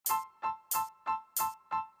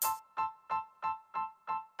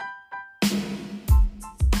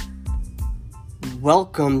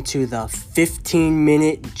welcome to the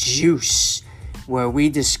 15-Minute Juice, where we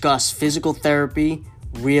discuss physical therapy,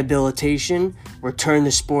 rehabilitation, return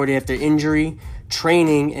to sport after injury,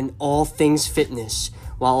 training, and all things fitness,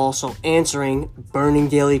 while also answering burning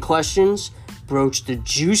daily questions, broach the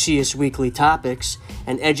juiciest weekly topics,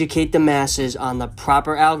 and educate the masses on the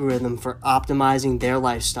proper algorithm for optimizing their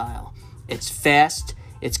lifestyle. It's fast,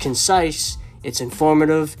 it's concise, it's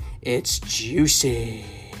informative, it's juicy.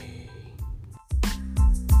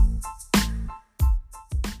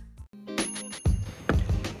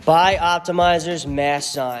 Bioptimizers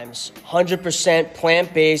Masszymes, 100%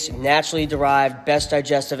 plant-based, naturally derived, best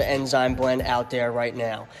digestive enzyme blend out there right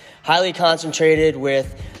now. Highly concentrated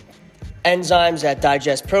with enzymes that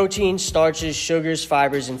digest proteins, starches, sugars,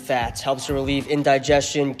 fibers, and fats. Helps to relieve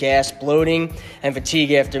indigestion, gas, bloating, and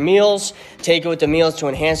fatigue after meals. Take it with the meals to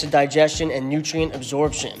enhance the digestion and nutrient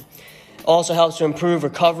absorption. Also helps to improve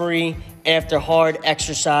recovery after hard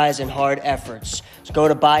exercise and hard efforts. So go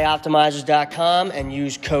to bioptimizers.com and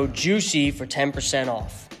use code JUICY for 10%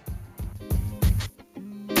 off.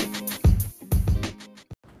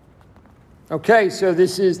 Okay, so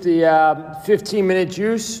this is the 15-minute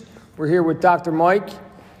juice. We're here with Dr. Mike,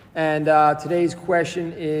 and today's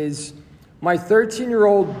question is, my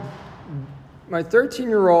 13-year-old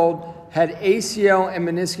had ACL and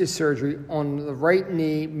meniscus surgery on the right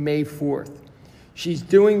knee May 4th. She's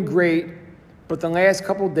doing great, but the last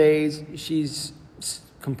couple days she's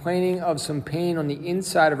complaining of some pain on the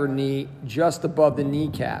inside of her knee just above the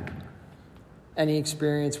kneecap. Any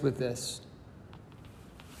experience with this?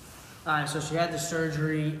 All right, so she had the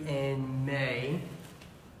surgery in May.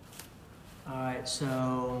 All right,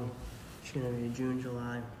 so she's going to be June,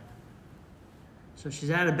 July. So she's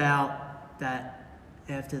at about that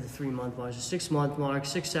after the 3-month mark, the 6-month mark,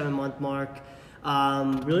 7-month mark.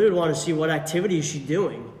 Really would want to see what activity is she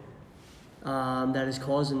doing that is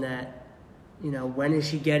causing that. You know, when is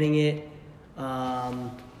she getting it?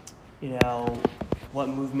 What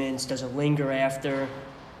movements? Does it linger after?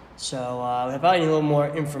 So we probably need a little more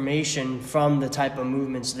information from the type of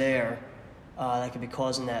movements there that could be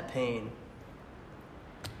causing that pain.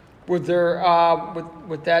 With there,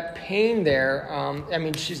 with that pain there,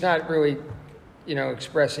 she's not really,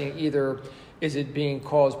 expressing either. Is it being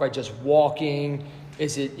caused by just walking?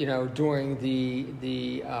 Is it, during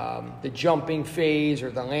the jumping phase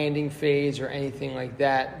or the landing phase or anything like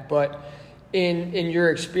that? But in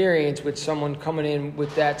your experience with someone coming in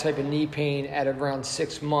with that type of knee pain at around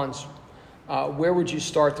 6 months, where would you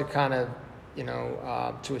start to kind of,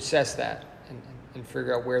 to assess that and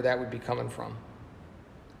figure out where that would be coming from?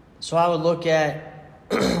 So I would look at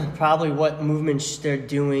probably what movements they're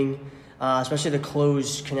doing, especially the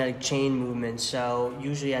closed kinetic chain movements. So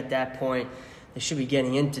usually at that point, they should be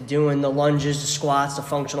getting into doing the lunges, the squats, the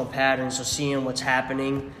functional patterns, so seeing what's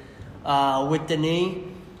happening with the knee.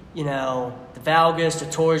 The valgus, the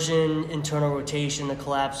torsion, internal rotation, the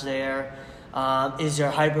collapse there. Is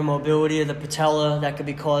there hypermobility of the patella that could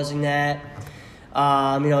be causing that?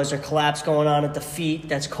 Is there collapse going on at the feet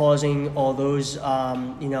that's causing all those,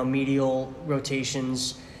 medial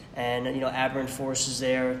rotations and, aberrant forces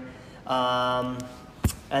there?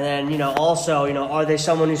 And then, also, are they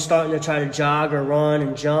someone who's starting to try to jog or run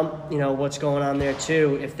and jump? What's going on there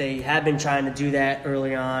too? If they have been trying to do that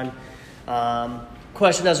early on.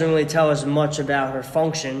 Question doesn't really tell us much about her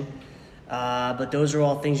function, but those are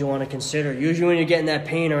all things you want to consider. Usually when you're getting that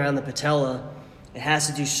pain around the patella, it has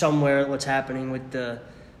to do somewhere what's happening with the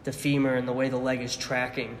femur and the way the leg is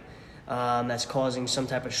tracking. That's causing some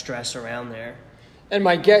type of stress around there. And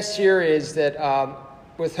my guess here is that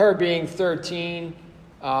with her being 13,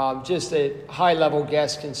 just a high-level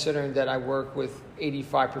guess considering that I work with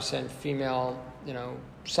 85% female,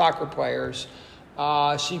 soccer players,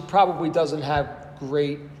 she probably doesn't have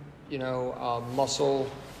great, muscle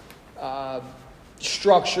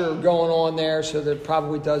structure going on there, so that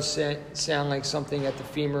probably does sound like something at the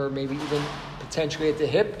femur, maybe even potentially at the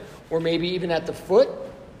hip, or maybe even at the foot.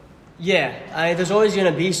 Yeah, there's always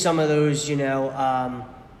going to be some of those, that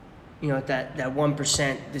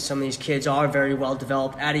 1% that some of these kids are very well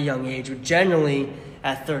developed at a young age, but generally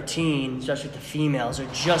at 13, especially the females, are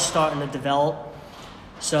just starting to develop.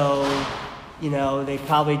 So, they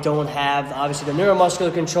probably don't have, obviously, the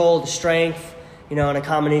neuromuscular control, the strength, and a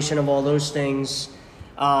combination of all those things.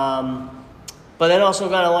 But then also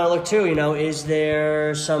kind of want to look too, is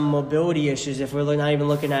there some mobility issues? If we're not even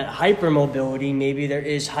looking at hypermobility, maybe there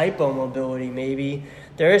is hypomobility. Maybe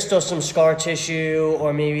there is still some scar tissue,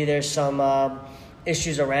 or maybe there's some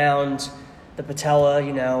issues around the patella,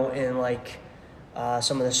 and like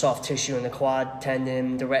some of the soft tissue in the quad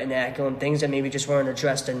tendon, the retinaculum, things that maybe just weren't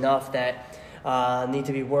addressed enough that need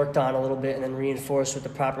to be worked on a little bit and then reinforced with the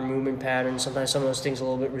proper movement pattern. Sometimes some of those things are a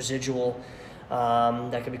little bit residual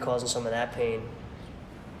that could be causing some of that pain.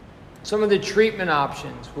 Some of the treatment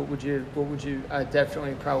options, what would you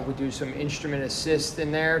definitely probably do some instrument assist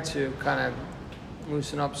in there to kind of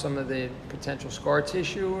loosen up some of the potential scar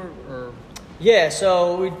tissue or? Yeah,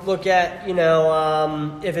 so we look at,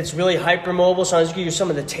 if it's really hypermobile, sometimes you can use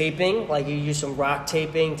some of the taping, like you use some rock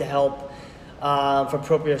taping to help for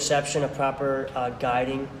proprioception, a proper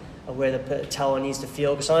guiding of where the patella needs to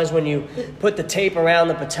feel. Because sometimes when you put the tape around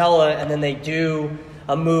the patella and then they do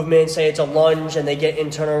a movement, say it's a lunge and they get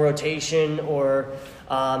internal rotation or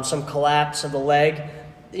some collapse of the leg,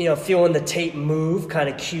 feeling the tape move kind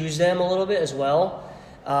of cues them a little bit as well.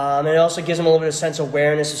 And it also gives them a little bit of sense of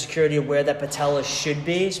awareness and security of where that patella should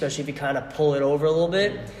be, especially if you kind of pull it over a little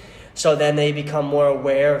bit. So then they become more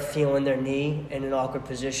aware of feeling their knee in an awkward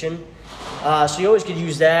position. So you always could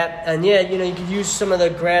use that. And yeah, you could use some of the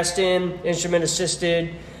Graston,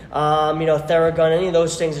 instrument-assisted, Theragun, any of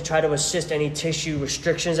those things to try to assist any tissue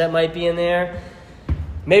restrictions that might be in there.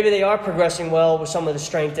 Maybe they are progressing well with some of the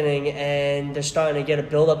strengthening and they're starting to get a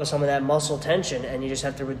buildup of some of that muscle tension, and you just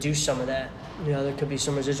have to reduce some of that. There could be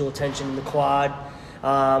some residual tension in the quad,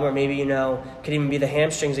 or maybe, could even be the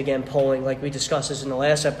hamstrings again pulling, like we discussed this in the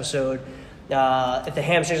last episode. If the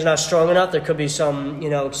hamstrings are not strong enough, there could be some,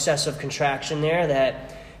 excessive contraction there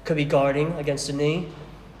that could be guarding against the knee,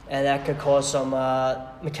 and that could cause some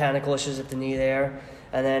mechanical issues at the knee there.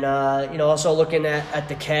 And then, also looking at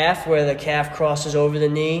the calf, where the calf crosses over the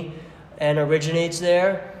knee and originates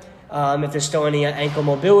there. If there's still any ankle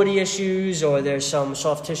mobility issues or there's some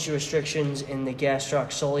soft tissue restrictions in the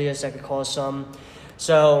gastrocsoleus that could cause some.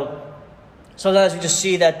 So sometimes we just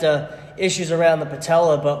see that the issues around the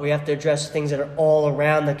patella, but we have to address things that are all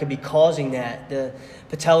around that could be causing that. The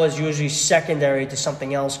patella is usually secondary to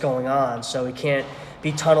something else going on, so we can't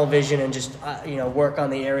be tunnel vision and just work on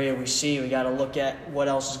the area we see. We got to look at what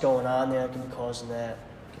else is going on there that can be causing that.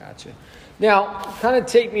 Gotcha. Now, kind of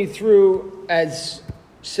take me through, as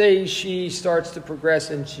say she starts to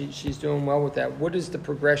progress and she's doing well with that. What is the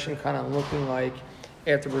progression kind of looking like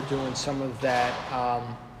after we're doing some of that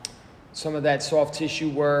soft tissue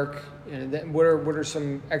work? What are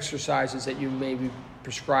some exercises that you may be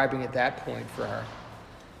prescribing at that point for her?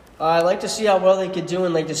 I like to see how well they could do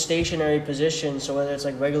in like the stationary position. So whether it's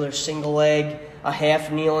like regular single leg, a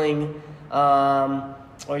half kneeling,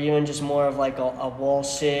 or even just more of like a wall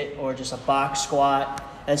sit or just a box squat,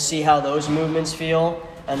 and see how those movements feel.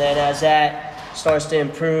 And then as that starts to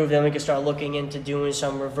improve, then we can start looking into doing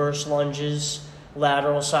some reverse lunges,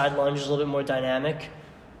 lateral side lunges, a little bit more dynamic,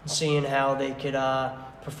 seeing how they could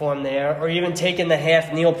perform there. Or even taking the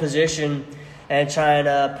half kneel position and trying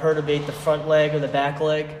to perturbate the front leg or the back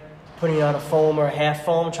leg, putting on a foam or a half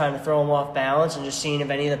foam, trying to throw them off balance and just seeing if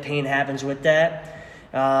any of the pain happens with that.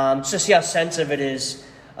 Just to see how sensitive it is.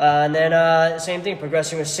 And then same thing,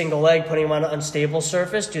 progressing with single leg, putting them on an unstable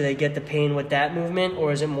surface. Do they get the pain with that movement,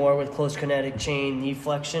 or is it more with closed kinetic chain knee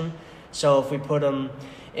flexion? So if we put them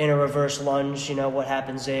in a reverse lunge, what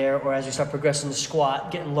happens there? Or as we start progressing the squat,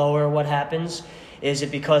 getting lower, what happens? Is it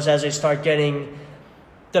because as they start getting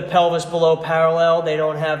the pelvis below parallel, they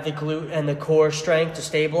don't have the glute and the core strength to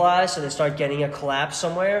stabilize, so they start getting a collapse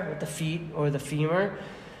somewhere with the feet or the femur?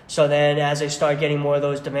 So then as they start getting more of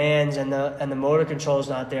those demands and the motor control is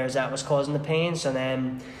not there, is that what's causing the pain? So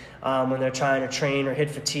then when they're trying to train or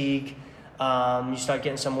hit fatigue, you start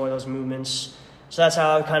getting some more of those movements. So that's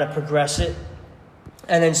how I would kind of progress it.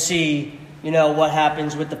 And then see, what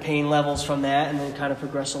happens with the pain levels from that, and then kind of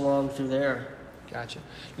progress along through there. Gotcha.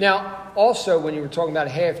 Now, also, when you were talking about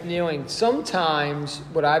half kneeling, sometimes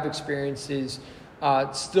what I've experienced is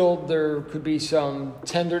still there could be some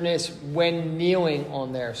tenderness when kneeling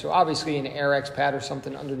on there. So obviously an AirX pad or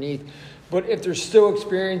something underneath. But if they're still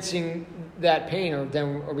experiencing that pain,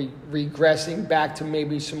 are we regressing back to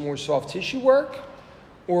maybe some more soft tissue work?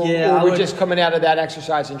 Or we're just coming out of that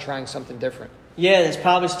exercise and trying something different? Yeah, there's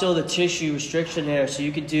probably still the tissue restriction there. So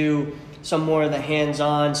you could do some more of the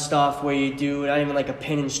hands-on stuff where you do not even like a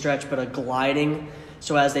pin and stretch, but a gliding.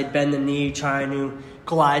 So as they bend the knee, trying to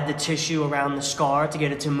glide the tissue around the scar to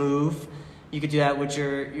get it to move. You could do that with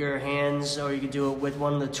your hands, or you could do it with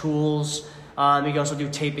one of the tools. You can also do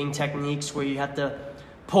taping techniques where you have to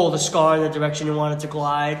pull the scar in the direction you want it to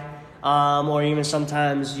glide. Or even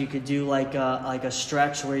sometimes you could do like a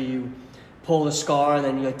stretch where you pull the scar and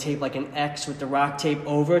then you tape like an X with the rock tape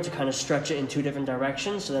over to kind of stretch it in two different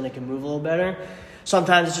directions so then it can move a little better.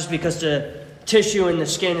 Sometimes it's just because the tissue in the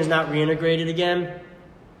skin is not reintegrated again.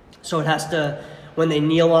 So it has to when they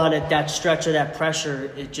kneel on it, that stretch of that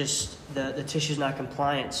pressure, it just, the tissue's not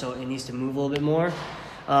compliant, so it needs to move a little bit more.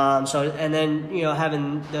 And then,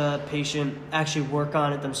 having the patient actually work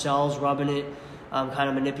on it themselves, rubbing it, kind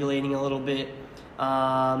of manipulating a little bit.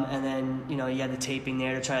 And then, you have the taping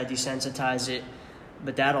there to try to desensitize it,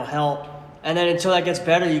 but that'll help. And then until that gets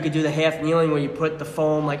better, you could do the half kneeling where you put the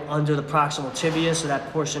foam like under the proximal tibia, so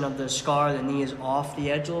that portion of the scar, the knee, is off the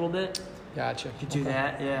edge a little bit. Gotcha. You could do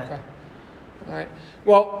that, yeah. Okay. All right.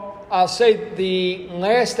 Well, I'll say the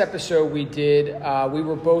last episode we did, we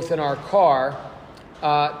were both in our car.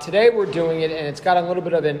 Today we're doing it, and it's got a little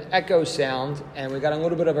bit of an echo sound, and we got a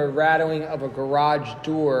little bit of a rattling of a garage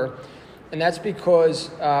door, and that's because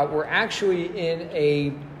we're actually in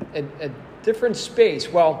a different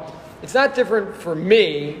space. Well, it's not different for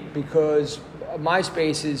me because my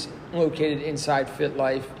space is located inside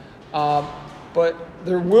FitLife, but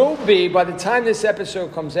there will be, by the time this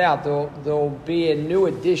episode comes out, there'll be a new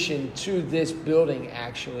addition to this building,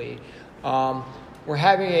 actually. We're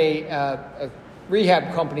having a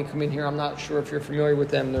rehab company come in here. I'm not sure if you're familiar with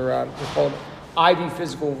them. They're called Ivy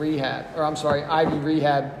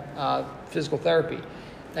Rehab Physical Therapy.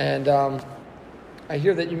 And I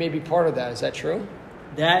hear that you may be part of that. Is that true?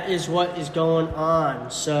 That is what is going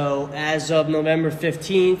on. So as of November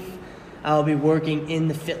 15th, I'll be working in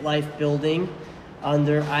the FitLife building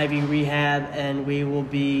under Ivy Rehab, and we will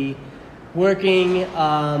be working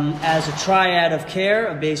as a triad of care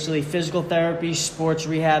of basically physical therapy, sports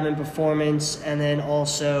rehab and performance, and then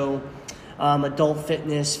also adult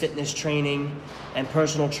fitness training, and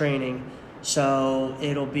personal training. So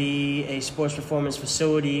it'll be a sports performance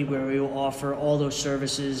facility where we will offer all those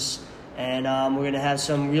services. And we're going to have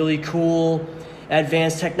some really cool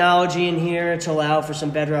advanced technology in here to allow for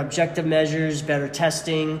some better objective measures, better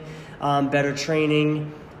testing, better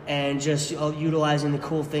training, and just utilizing the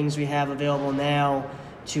cool things we have available now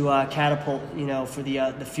to catapult, for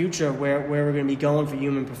the future where we're going to be going for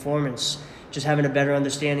human performance. Just having a better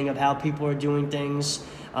understanding of how people are doing things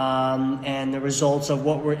and the results of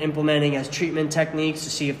what we're implementing as treatment techniques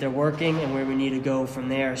to see if they're working and where we need to go from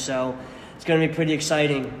there. So it's going to be pretty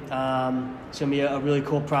exciting. It's going to be a really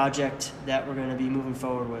cool project that we're going to be moving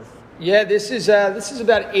forward with. Yeah, this is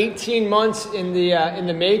about 18 months in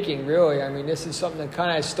the making, really. I mean, this is something that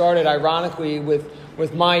kind of started ironically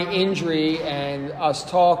with my injury and us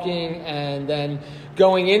talking, and then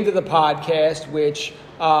going into the podcast, which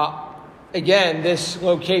again, this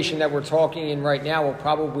location that we're talking in right now will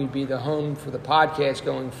probably be the home for the podcast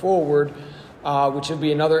going forward. Which will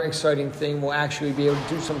be another exciting thing. We'll actually be able to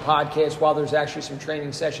do some podcasts while there's actually some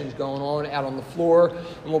training sessions going on out on the floor,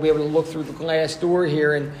 and we'll be able to look through the glass door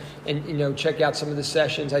here and check out some of the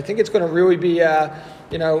sessions. I think it's going to really be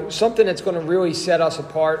something that's going to really set us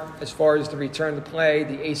apart as far as the return to play,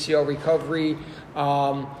 the ACL recovery,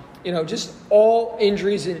 just all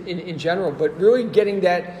injuries in general, but really getting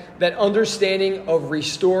that understanding of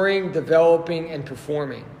restoring, developing, and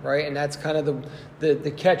performing, right? And that's kind of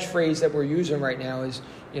the catchphrase that we're using right now is,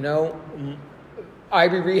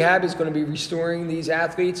 Ivy Rehab is going to be restoring these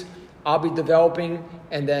athletes. I'll be developing,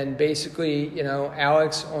 and then basically,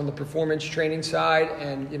 Alex on the performance training side,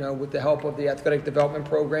 and, with the help of the athletic development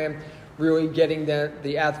program, really getting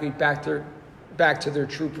the athlete back to their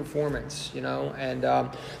true performance,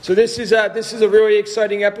 and so this is a really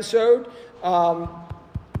exciting episode. I'm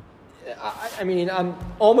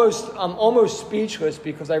almost speechless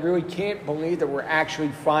because I really can't believe that we're actually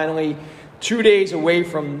finally 2 days away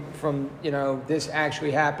from this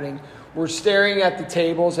actually happening. We're staring at the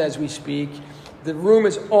tables as we speak. The room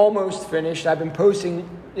is almost finished. I've been posting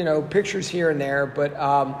pictures here and there, but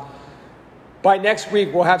by next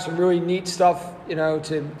week, we'll have some really neat stuff,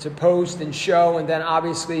 to post and show. And then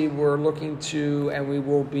obviously we're looking to, and we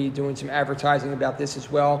will be doing some advertising about this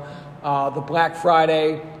as well. The Black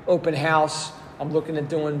Friday open house, I'm looking at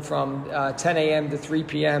doing from 10 a.m. to 3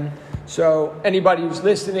 p.m. So anybody who's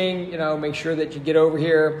listening, make sure that you get over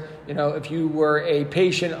here. If you were a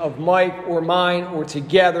patient of Mike or mine or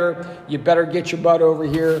together, you better get your butt over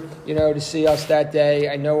here, to see us that day.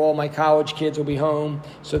 I know all my college kids will be home,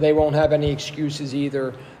 so they won't have any excuses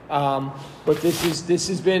either. But this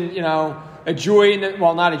has been, a joy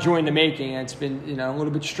not a joy in the making. It's been, a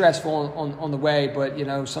little bit stressful on the way, but,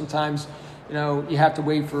 sometimes, you have to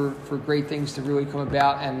wait for great things to really come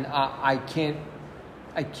about. And I can't,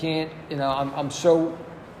 I'm so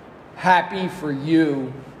happy for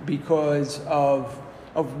you because of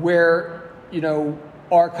where,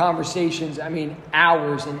 our conversations,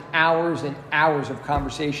 hours and hours and hours of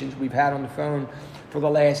conversations we've had on the phone for the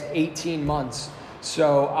last 18 months.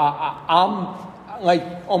 So like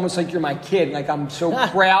almost like you're my kid. Like I'm so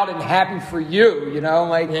proud and happy for you, you know,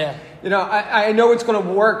 like, Yeah. you know, I know it's going to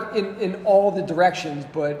work in all the directions,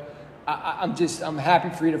 but I'm happy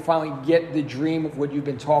for you to finally get the dream of what you've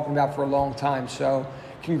been talking about for a long time. So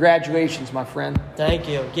congratulations, my friend. Thank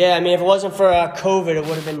you. Yeah, I mean, if it wasn't for COVID, it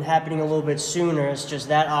would have been happening a little bit sooner. It's just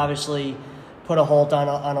that obviously put a halt on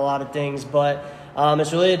a lot of things, but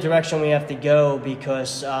it's really a direction we have to go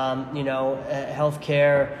because, you know,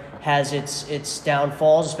 healthcare has its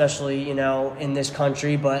downfalls, especially, you know, in this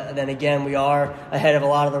country. But then again, we are ahead of a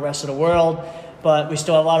lot of the rest of the world. But we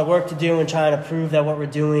still have a lot of work to do in trying to prove that what we're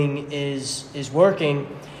doing is working.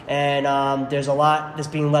 And there's a lot that's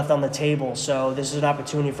being left on the table. So this is an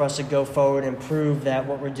opportunity for us to go forward and prove that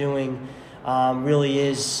what we're doing really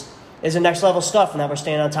is the next level stuff, and that we're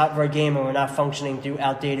staying on top of our game and we're not functioning through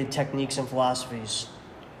outdated techniques and philosophies.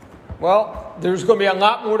 Well, there's going to be a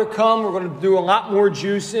lot more to come. We're going to do a lot more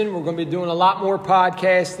juicing. We're going to be doing a lot more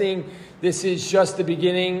podcasting. This is just the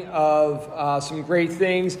beginning of some great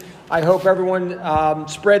things. I hope everyone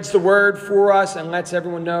spreads the word for us and lets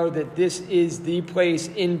everyone know that this is the place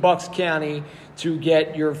in Bucks County to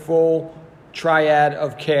get your full triad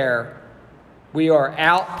of care. We are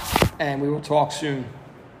out, and we will talk soon.